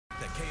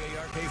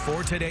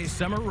KRK4 Today's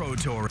Summer Road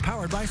Tour,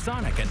 powered by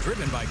Sonic and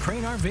driven by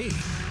Crane RV.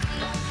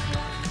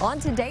 On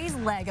today's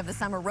leg of the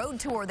Summer Road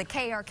Tour, the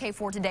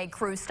KRK4 Today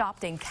crew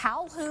stopped in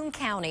Calhoun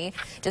County,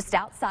 just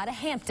outside of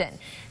Hampton.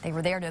 They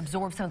were there to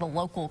absorb some of the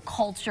local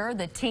culture.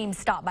 The team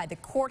stopped by the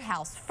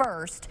courthouse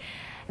first,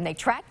 and they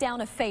tracked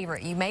down a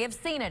favorite. You may have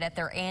seen it at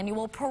their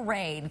annual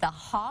parade, the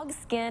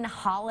Hogskin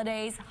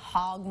Holidays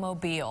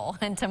Hogmobile.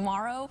 And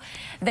tomorrow,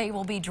 they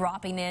will be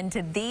dropping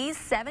into these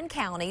 7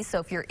 counties. So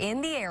if you're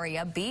in the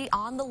area, be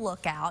on the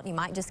lookout. You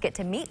might just get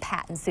to meet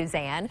Pat and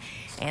Suzanne,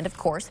 and of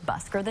course,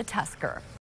 Busker the Tusker.